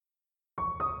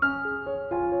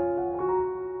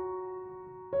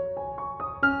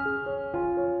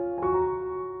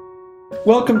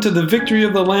Welcome to the Victory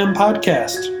of the Lamb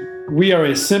podcast. We are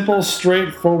a simple,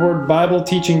 straightforward Bible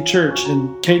teaching church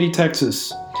in Katy,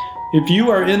 Texas. If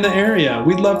you are in the area,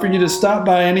 we'd love for you to stop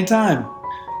by anytime.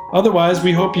 Otherwise,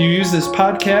 we hope you use this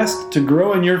podcast to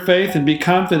grow in your faith and be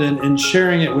confident in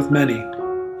sharing it with many.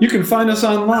 You can find us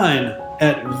online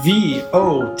at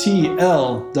votl.org.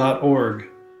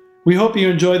 We hope you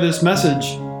enjoy this message,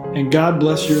 and God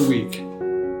bless your week.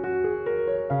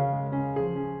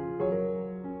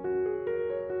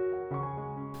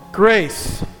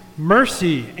 Grace,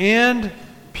 mercy, and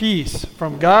peace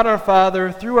from God our Father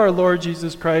through our Lord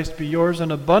Jesus Christ be yours in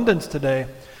abundance today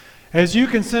as you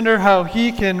consider how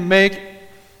He can make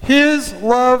His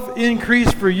love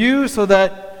increase for you so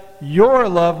that your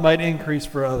love might increase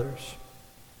for others.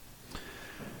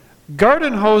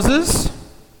 Garden hoses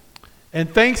and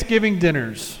Thanksgiving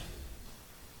dinners.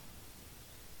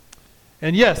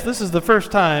 And yes, this is the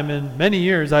first time in many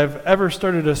years I've ever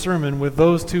started a sermon with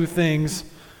those two things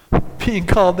being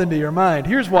called into your mind.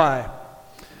 Here's why.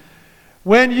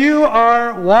 When you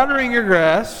are watering your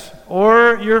grass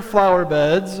or your flower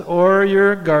beds or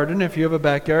your garden, if you have a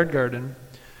backyard garden,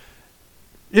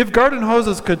 if garden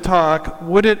hoses could talk,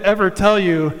 would it ever tell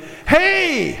you,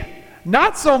 hey,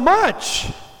 not so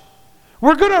much.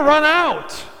 We're going to run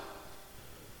out.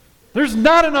 There's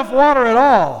not enough water at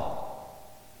all.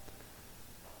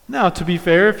 Now, to be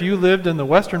fair, if you lived in the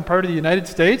western part of the United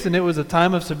States and it was a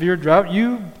time of severe drought,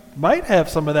 you might have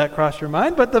some of that cross your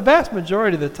mind, but the vast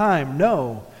majority of the time,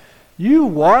 no. You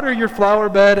water your flower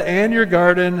bed and your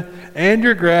garden and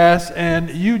your grass, and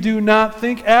you do not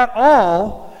think at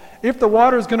all if the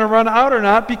water is going to run out or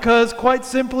not, because quite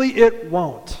simply it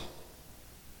won't.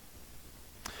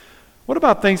 What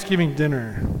about Thanksgiving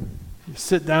dinner? You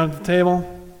sit down at the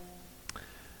table,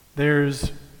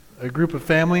 there's a group of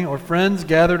family or friends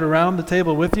gathered around the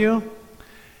table with you,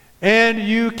 and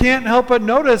you can't help but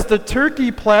notice the turkey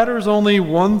platter is only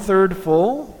 1/3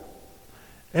 full,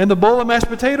 and the bowl of mashed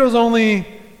potatoes only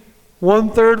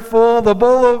 1/3 full, the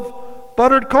bowl of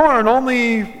buttered corn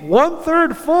only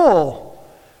 1/3 full.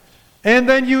 And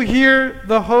then you hear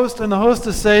the host and the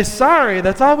hostess say, sorry,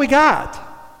 that's all we got.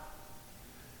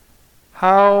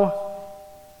 How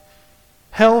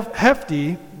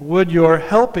hefty would your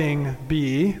helping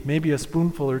be, maybe a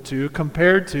spoonful or two,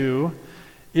 compared to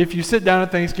if you sit down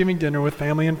at Thanksgiving dinner with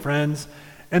family and friends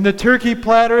and the turkey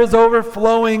platter is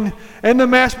overflowing and the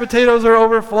mashed potatoes are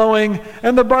overflowing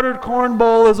and the buttered corn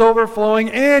bowl is overflowing,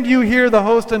 and you hear the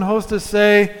host and hostess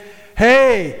say,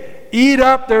 hey, eat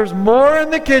up, there's more in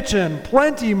the kitchen,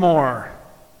 plenty more.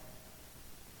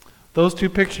 Those two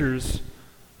pictures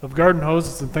of garden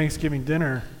hoses and Thanksgiving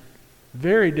dinner,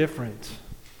 very different.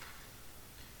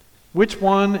 Which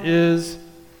one is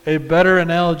a better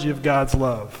analogy of God's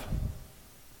love?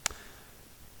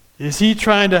 Is He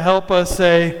trying to help us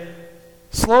say,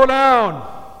 slow down,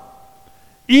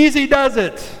 easy does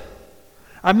it.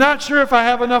 I'm not sure if I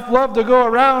have enough love to go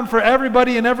around for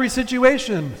everybody in every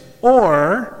situation.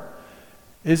 Or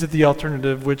is it the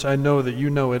alternative, which I know that you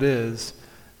know it is?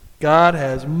 God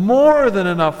has more than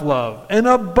enough love, an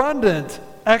abundant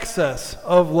excess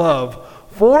of love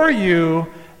for you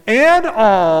and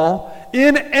all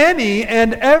in any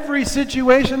and every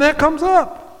situation that comes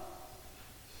up.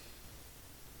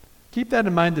 Keep that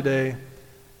in mind today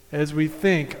as we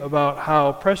think about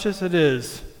how precious it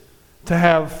is to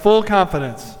have full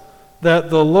confidence that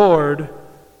the Lord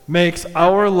makes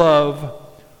our love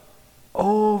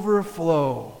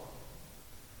overflow.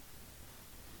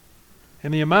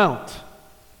 And the amount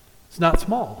is not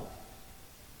small.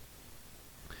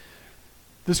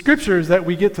 The scriptures that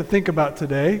we get to think about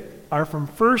today are from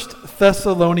 1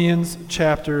 Thessalonians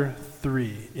chapter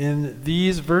 3. In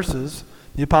these verses,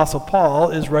 the Apostle Paul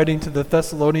is writing to the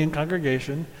Thessalonian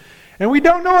congregation, and we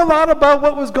don't know a lot about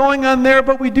what was going on there,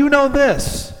 but we do know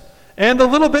this. And the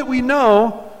little bit we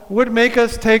know would make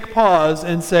us take pause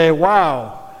and say,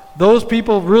 wow, those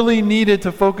people really needed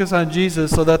to focus on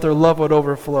Jesus so that their love would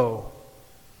overflow.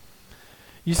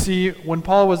 You see, when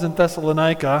Paul was in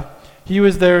Thessalonica, he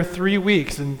was there 3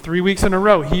 weeks, and 3 weeks in a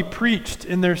row, he preached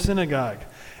in their synagogue.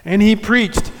 And he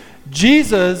preached,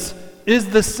 Jesus is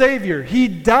the Savior. He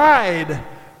died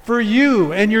for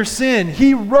you and your sin.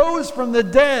 He rose from the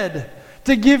dead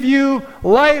to give you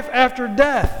life after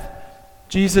death.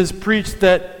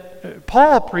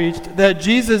 Paul preached that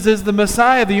Jesus is the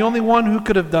Messiah, the only one who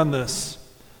could have done this.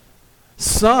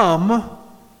 Some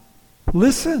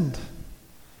listened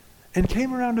and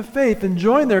came around to faith and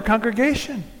joined their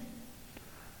congregation.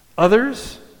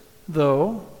 Others,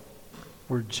 though,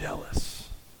 were jealous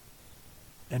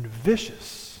and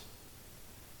vicious,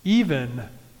 even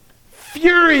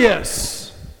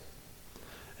furious.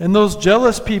 And those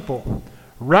jealous people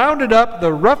rounded up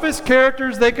the roughest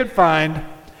characters they could find,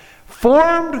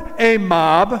 formed a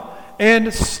mob,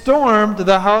 and stormed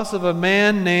the house of a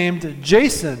man named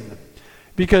Jason,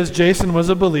 because Jason was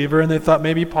a believer and they thought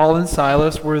maybe Paul and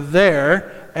Silas were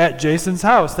there at Jason's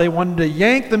house. They wanted to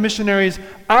yank the missionaries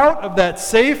out of that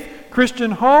safe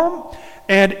Christian home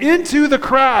and into the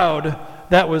crowd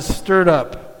that was stirred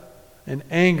up and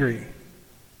angry.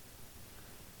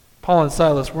 Paul and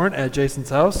Silas weren't at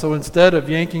Jason's house, so instead of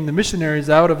yanking the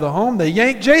missionaries out of the home, they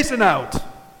yanked Jason out.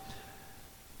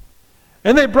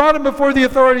 And they brought him before the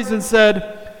authorities and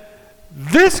said,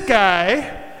 "This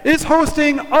guy is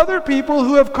hosting other people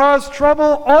who have caused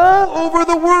trouble all over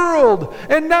the world.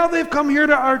 And now they've come here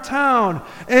to our town.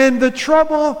 And the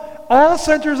trouble all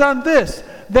centers on this,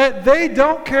 that they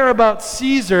don't care about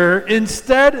Caesar.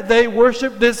 Instead, they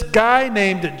worship this guy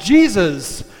named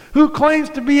Jesus, who claims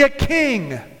to be a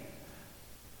king."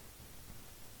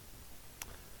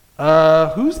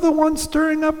 Who's the one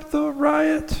stirring up the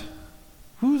riot?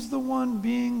 Who's the one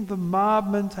being the mob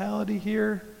mentality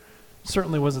here?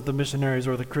 Certainly wasn't the missionaries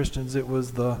or the Christians. It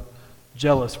was the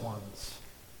jealous ones.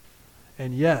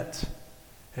 And yet,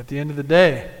 at the end of the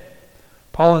day,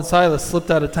 Paul and Silas slipped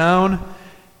out of town,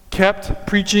 kept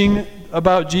preaching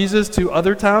about Jesus to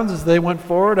other towns as they went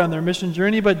forward on their mission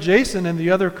journey, but Jason and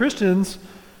the other Christians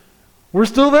were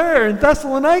still there in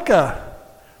Thessalonica,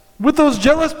 with those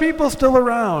jealous people still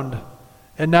around.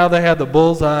 And now they had the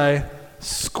bullseye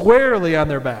squarely on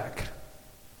their back.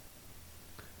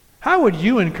 How would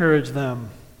you encourage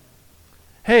them?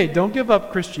 Hey, don't give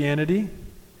up Christianity.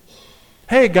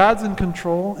 Hey, God's in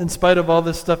control in spite of all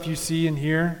this stuff you see and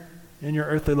hear in your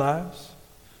earthly lives.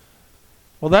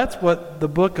 Well, that's what the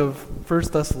book of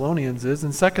 1 Thessalonians is,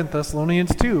 and 2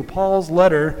 Thessalonians 2, Paul's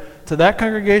letter to that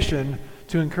congregation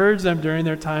to encourage them during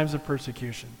their times of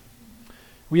persecution.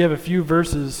 We have a few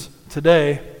verses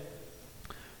today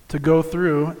to go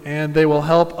through, and they will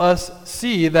help us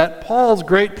see that Paul's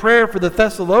great prayer for the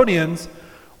Thessalonians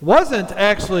wasn't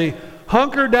actually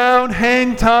hunker down,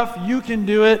 hang tough, you can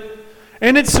do it.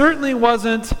 And it certainly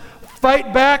wasn't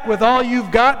fight back with all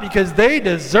you've got because they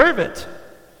deserve it.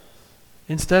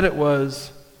 Instead it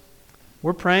was,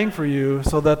 we're praying for you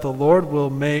so that the Lord will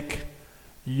make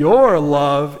your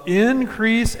love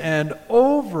increase and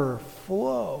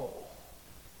overflow.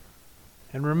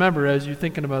 And remember, as you're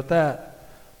thinking about that,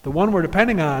 the one we're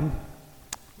depending on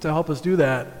to help us do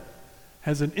that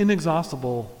has an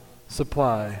inexhaustible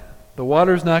supply. The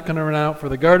water's not going to run out for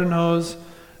the garden hose.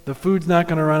 The food's not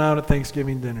going to run out at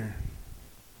Thanksgiving dinner.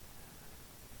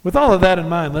 With all of that in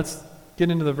mind, let's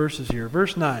get into the verses here.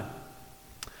 Verse 9.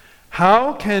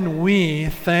 How can we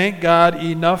thank God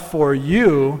enough for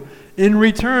you in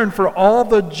return for all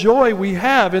the joy we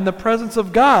have in the presence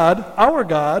of God, our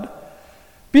God,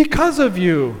 because of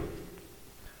you?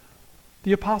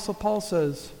 The Apostle Paul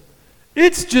says,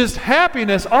 it's just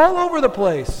happiness all over the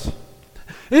place.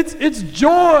 It's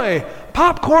joy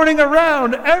popcorning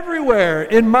around everywhere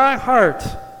in my heart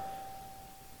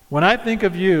when I think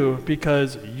of you,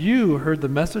 because you heard the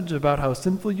message about how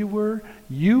sinful you were,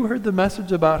 you heard the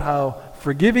message about how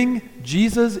forgiving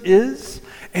Jesus is,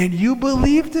 and you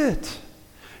believed it.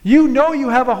 You know you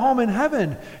have a home in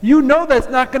heaven. You know that's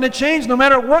not going to change no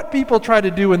matter what people try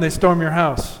to do when they storm your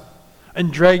house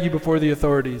and drag you before the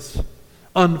authorities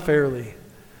unfairly.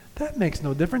 That makes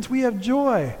no difference. We have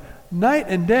joy night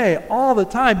and day all the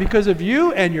time because of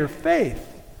you and your faith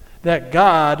that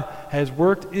God has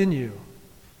worked in you.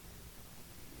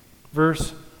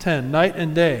 Verse 10, night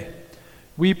and day,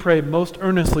 we pray most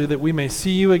earnestly that we may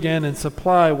see you again and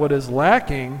supply what is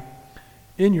lacking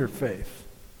in your faith.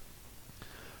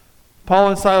 Paul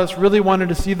and Silas really wanted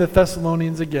to see the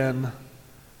Thessalonians again.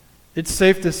 It's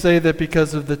safe to say that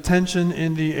because of the tension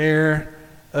in the air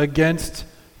against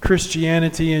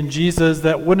Christianity and Jesus,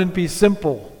 that wouldn't be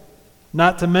simple.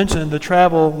 Not to mention the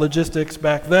travel logistics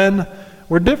back then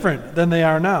were different than they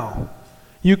are now.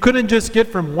 You couldn't just get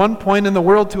from one point in the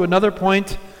world to another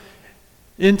point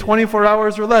in 24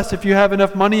 hours or less if you have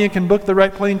enough money and can book the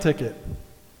right plane ticket.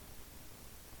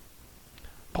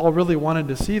 Paul really wanted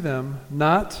to see them,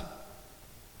 not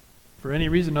for any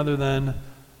reason other than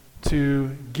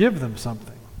to give them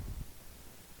something.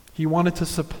 He wanted to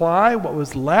supply what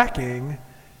was lacking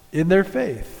in their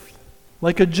faith,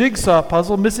 like a jigsaw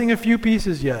puzzle missing a few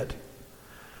pieces yet.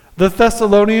 The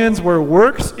Thessalonians were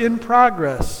works in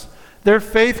progress. Their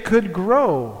faith could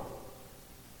grow.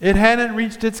 It hadn't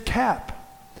reached its cap.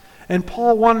 And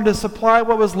Paul wanted to supply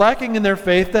what was lacking in their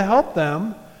faith to help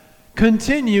them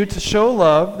continue to show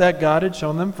love that God had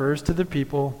shown them first to the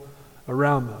people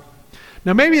around them.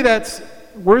 Now maybe that's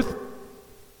worth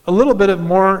a little bit of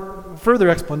more further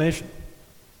explanation.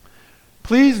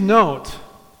 Please note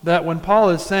that when Paul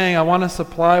is saying, I want to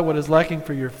supply what is lacking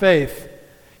for your faith,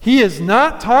 he is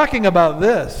not talking about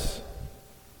this.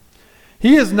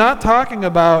 He is not talking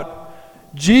about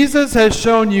Jesus has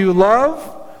shown you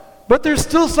love, but there's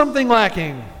still something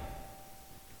lacking.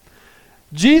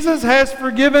 Jesus has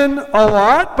forgiven a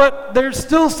lot, but there's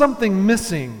still something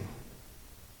missing.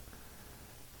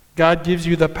 God gives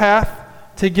you the path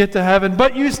to get to heaven,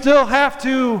 but you still have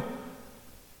to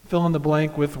fill in the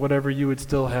blank with whatever you would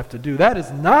still have to do. That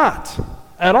is not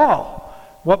at all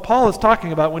what Paul is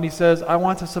talking about when he says, I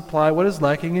want to supply what is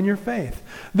lacking in your faith.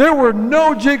 There were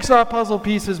no jigsaw puzzle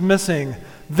pieces missing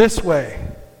this way.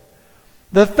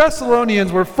 The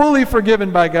Thessalonians were fully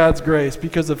forgiven by God's grace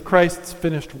because of Christ's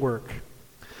finished work.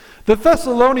 The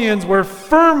Thessalonians were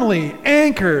firmly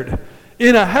anchored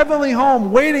in a heavenly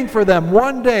home waiting for them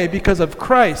one day because of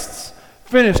Christ's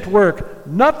finished work.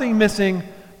 Nothing missing,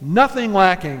 nothing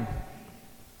lacking.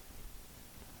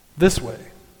 This way.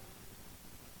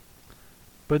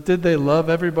 But did they love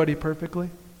everybody perfectly?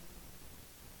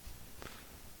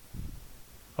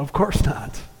 Of course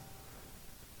not.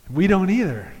 We don't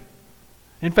either.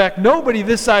 In fact, nobody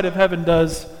this side of heaven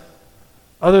does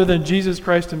other than Jesus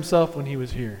Christ himself when he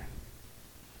was here.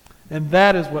 And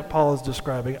that is what Paul is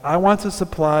describing. I want to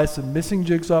supply some missing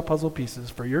jigsaw puzzle pieces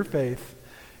for your faith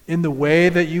in the way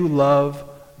that you love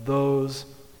those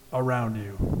around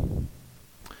you.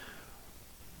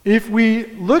 If we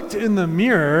looked in the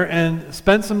mirror and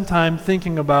spent some time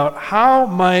thinking about how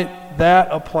might that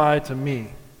apply to me,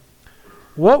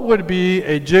 what would be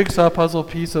a jigsaw puzzle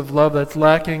piece of love that's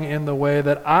lacking in the way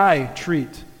that I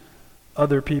treat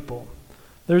other people?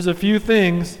 There's a few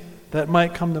things that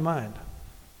might come to mind.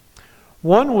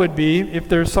 One would be if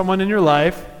there's someone in your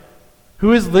life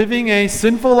who is living a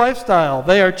sinful lifestyle.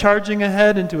 They are charging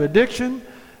ahead into addiction.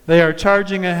 They are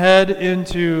charging ahead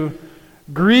into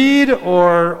greed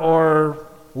or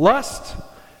lust.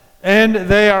 And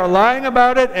they are lying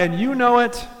about it, and you know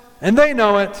it, and they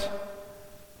know it.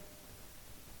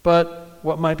 But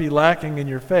what might be lacking in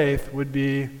your faith would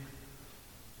be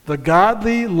the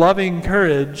godly, loving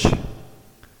courage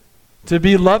to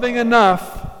be loving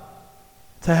enough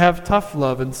to have tough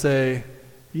love and say,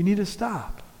 you need to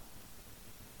stop.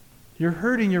 You're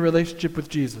hurting your relationship with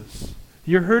Jesus.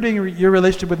 You're hurting your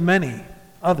relationship with many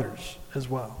others as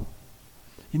well.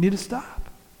 You need to stop.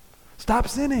 Stop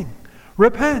sinning.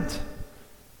 Repent.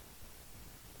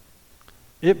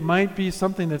 It might be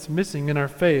something that's missing in our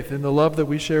faith, in the love that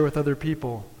we share with other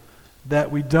people,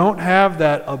 that we don't have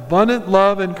that abundant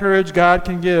love and courage God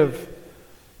can give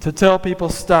to tell people,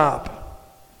 stop.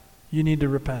 You need to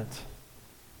repent.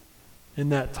 In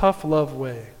that tough love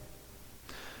way.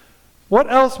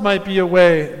 What else might be a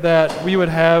way that we would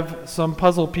have some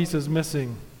puzzle pieces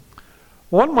missing?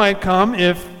 One might come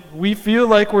if we feel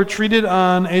like we're treated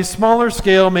on a smaller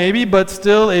scale maybe, but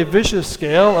still a vicious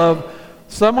scale of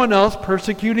someone else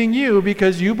persecuting you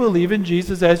because you believe in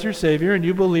Jesus as your Savior and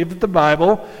you believe that the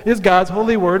Bible is God's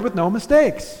holy word with no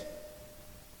mistakes.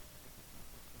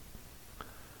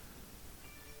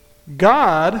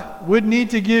 God would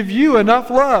need to give you enough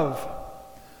love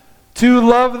to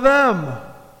love them,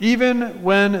 even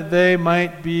when they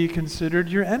might be considered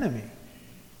your enemy,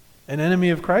 an enemy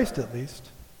of Christ at least.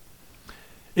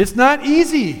 It's not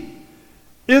easy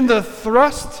in the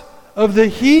thrust of the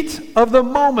heat of the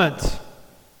moment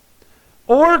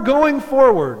or going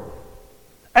forward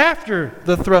after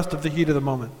the thrust of the heat of the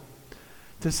moment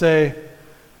to say,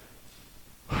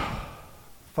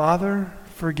 Father,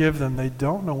 forgive them. They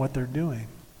don't know what they're doing.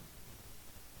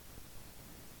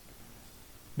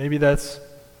 Maybe that's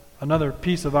another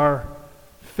piece of our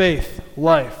faith,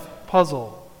 life,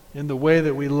 puzzle in the way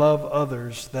that we love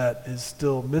others that is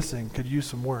still missing, could use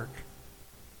some work.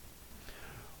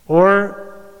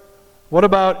 Or what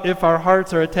about if our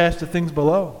hearts are attached to things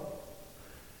below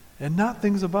and not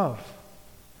things above?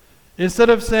 Instead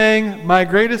of saying, my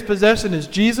greatest possession is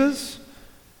Jesus,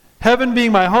 heaven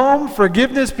being my home,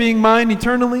 forgiveness being mine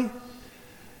eternally,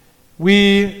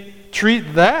 we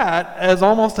treat that as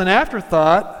almost an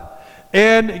afterthought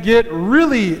and get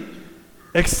really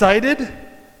excited,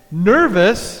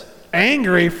 nervous,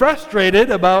 angry, frustrated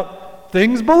about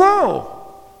things below.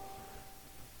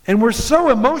 And we're so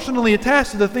emotionally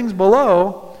attached to the things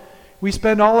below, we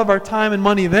spend all of our time and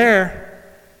money there,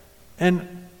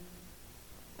 and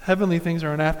heavenly things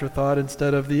are an afterthought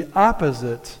instead of the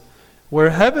opposite, where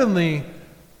heavenly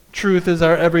truth is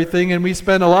our everything, and we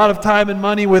spend a lot of time and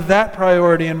money with that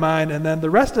priority in mind, and then the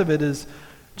rest of it is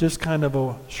just kind of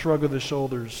a shrug of the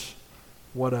shoulders,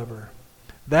 whatever.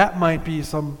 That might be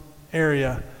some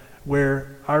area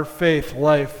where our faith,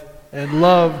 life, and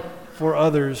love for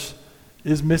others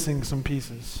is missing some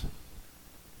pieces.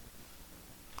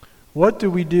 What do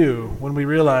we do when we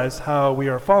realize how we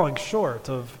are falling short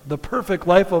of the perfect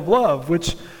life of love,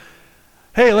 which,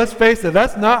 hey, let's face it,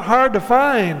 that's not hard to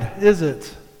find, is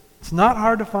it? It's not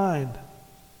hard to find.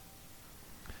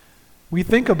 We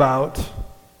think about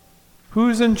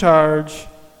who's in charge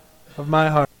of my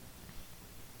heart.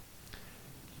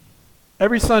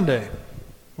 Every Sunday,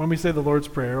 when we say the Lord's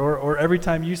Prayer, or every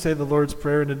time you say the Lord's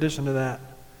Prayer in addition to that,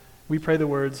 we pray the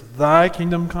words, "Thy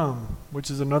kingdom come,"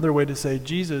 which is another way to say,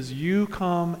 Jesus, you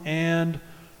come and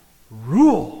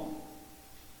rule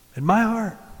in my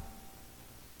heart.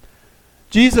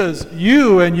 Jesus,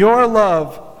 you and your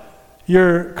love,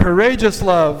 your courageous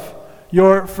love,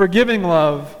 your forgiving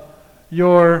love,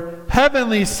 your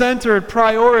heavenly centered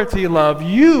priority love,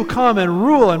 you come and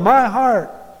rule in my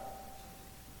heart.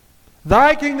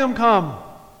 Thy kingdom come.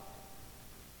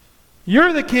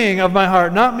 You're the king of my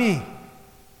heart, not me.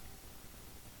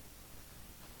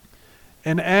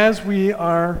 And as we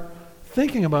are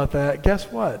thinking about that,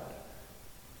 guess what?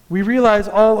 We realize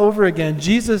all over again,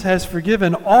 Jesus has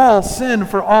forgiven all sin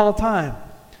for all time.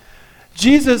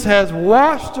 Jesus has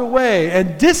washed away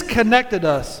and disconnected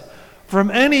us from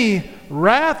any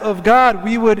wrath of God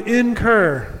we would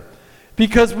incur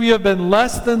because we have been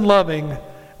less than loving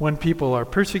when people are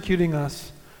persecuting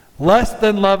us, less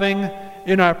than loving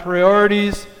in our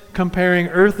priorities, comparing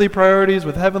earthly priorities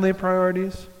with heavenly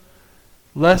priorities,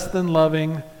 less than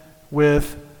loving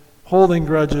with holding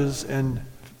grudges and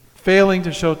failing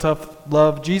to show tough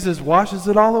love. Jesus washes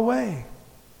it all away.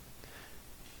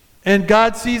 And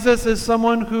God sees us as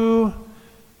someone who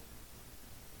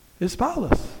is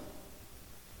spotless.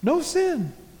 No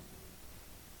sin.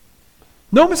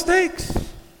 No mistakes.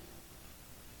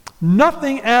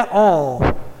 Nothing at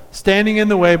all standing in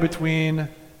the way between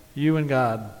you and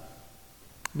God.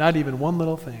 Not even one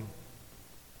little thing.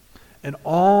 And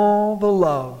all the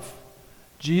love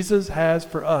Jesus has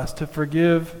for us to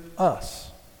forgive us,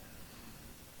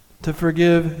 to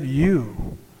forgive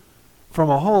you from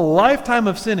a whole lifetime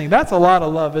of sinning. That's a lot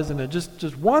of love, isn't it?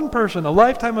 Just one person, a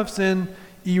lifetime of sin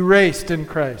erased in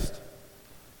Christ.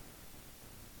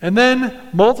 And then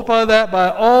multiply that by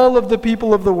all of the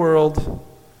people of the world.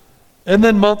 And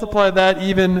then multiply that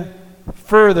even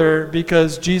further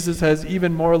because Jesus has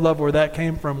even more love where that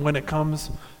came from when it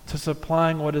comes to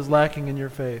supplying what is lacking in your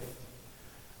faith.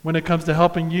 When it comes to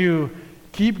helping you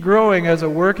keep growing as a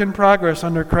work in progress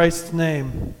under Christ's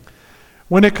name.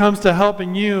 When it comes to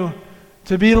helping you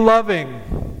to be loving,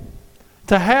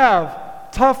 to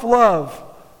have tough love,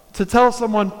 to tell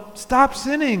someone, stop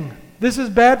sinning. This is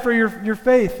bad for your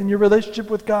faith and your relationship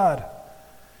with God.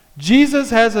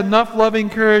 Jesus has enough loving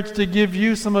courage to give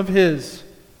you some of his.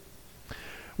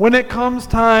 When it comes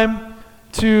time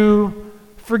to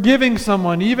forgiving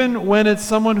someone, even when it's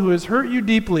someone who has hurt you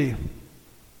deeply,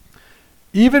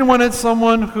 even when it's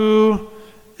someone who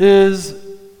is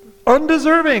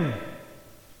undeserving,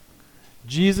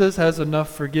 Jesus has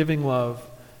enough forgiving love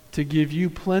to give you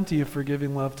plenty of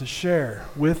forgiving love to share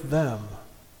with them.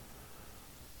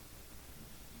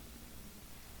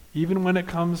 Even when it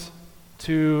comes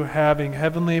to having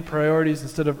heavenly priorities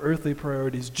instead of earthly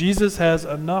priorities, Jesus has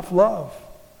enough love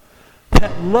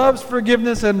that loves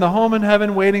forgiveness and the home in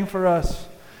heaven waiting for us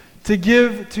to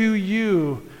give to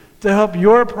you to help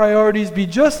your priorities be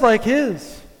just like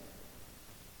his.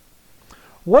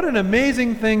 What an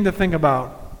amazing thing to think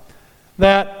about.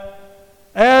 That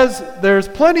as there's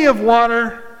plenty of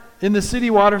water in the city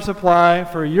water supply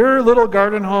for your little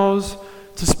garden hose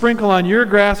to sprinkle on your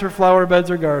grass or flower beds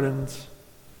or gardens,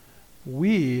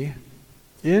 we,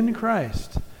 in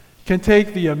Christ, can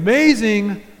take the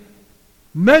amazing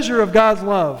measure of God's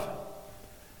love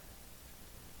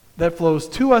that flows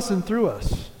to us and through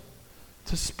us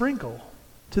to sprinkle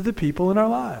to the people in our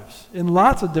lives in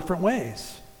lots of different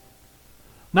ways.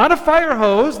 Not a fire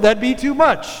hose, that'd be too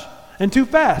much and too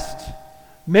fast.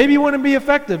 Maybe it wouldn't be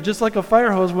effective, just like a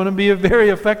fire hose wouldn't be very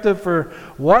effective for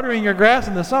watering your grass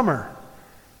in the summer.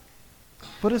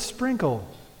 But a sprinkle.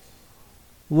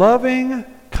 Loving,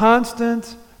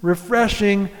 constant,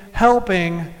 refreshing,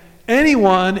 helping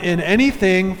anyone in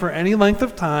anything for any length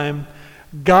of time.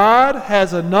 God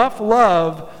has enough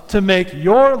love to make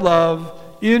your love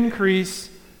increase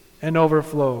and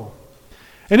overflow.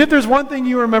 And if there's one thing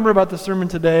you remember about the sermon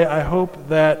today, I hope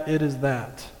that it is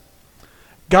that.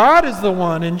 God is the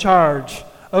one in charge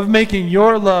of making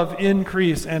your love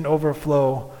increase and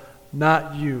overflow,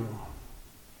 not you.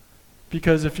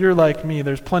 Because if you're like me,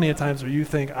 there's plenty of times where you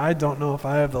think, I don't know if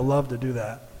I have the love to do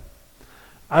that.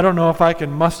 I don't know if I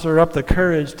can muster up the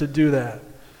courage to do that.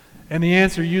 And the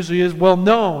answer usually is, well,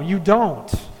 no, you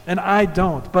don't. and I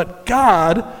don't, but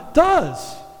God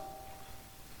does.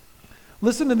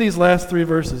 Listen to these last 3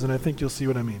 verses, and I think you'll see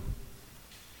what I mean.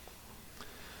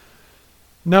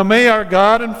 Now may our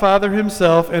God and Father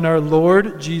himself and our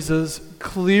Lord Jesus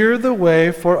clear the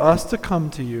way for us to come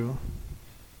to you.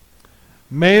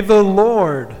 May the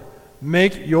Lord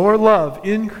make your love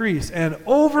increase and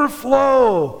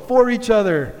overflow for each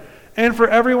other and for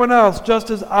everyone else, just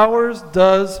as ours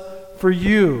does for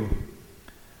you.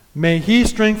 May he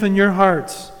strengthen your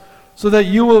hearts so that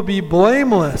you will be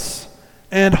blameless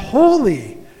and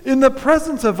holy in the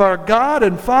presence of our God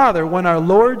and Father when our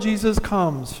Lord Jesus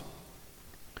comes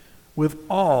with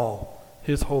all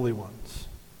his holy ones.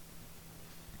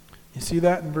 You see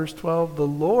that in verse 12? The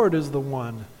Lord is the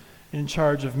one in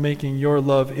charge of making your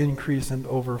love increase and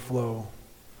overflow.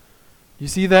 You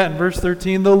see that in verse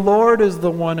 13? The Lord is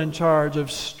the one in charge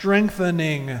of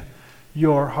strengthening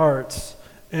your hearts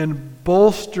and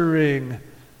bolstering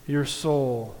your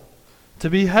soul to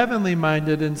be heavenly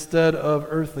minded instead of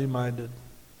earthly minded.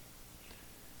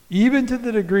 Even to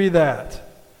the degree that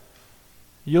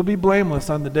you'll be blameless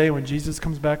on the day when Jesus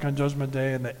comes back on Judgment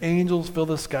Day and the angels fill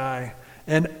the sky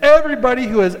and everybody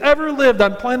who has ever lived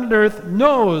on planet Earth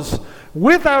knows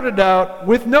without a doubt,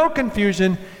 with no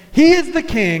confusion, he is the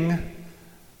king,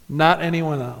 not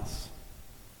anyone else.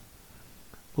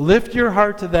 Lift your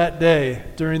heart to that day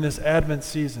during this Advent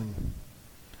season.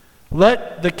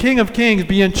 Let the King of Kings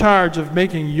be in charge of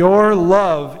making your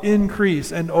love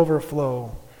increase and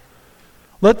overflow.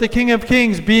 Let the King of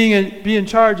Kings be in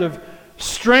charge of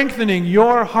strengthening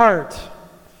your heart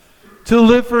to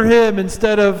live for him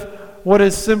instead of what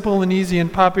is simple and easy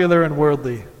and popular and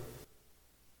worldly.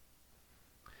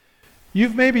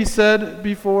 You've maybe said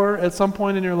before at some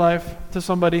point in your life to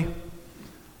somebody,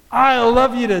 I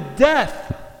love you to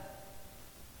death.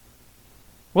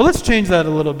 Well, let's change that a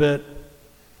little bit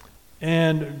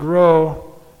and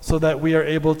grow so that we are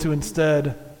able to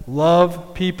instead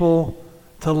love people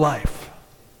to life.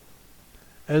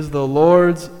 As the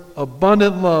Lord's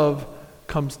abundant love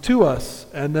comes to us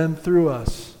and then through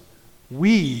us,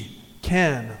 we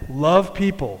can love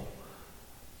people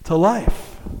to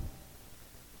life.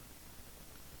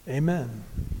 Amen.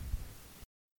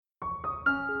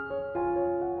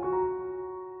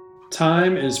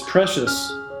 Time is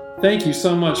precious. Thank you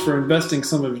so much for investing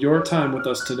some of your time with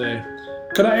us today.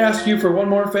 Could I ask you for one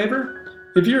more favor?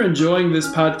 If you're enjoying this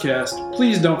podcast,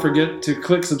 please don't forget to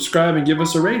click subscribe and give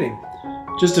us a rating.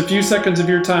 Just a few seconds of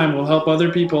your time will help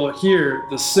other people hear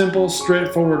the simple,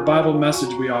 straightforward Bible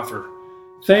message we offer.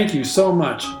 Thank you so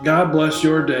much. God bless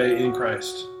your day in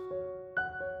Christ.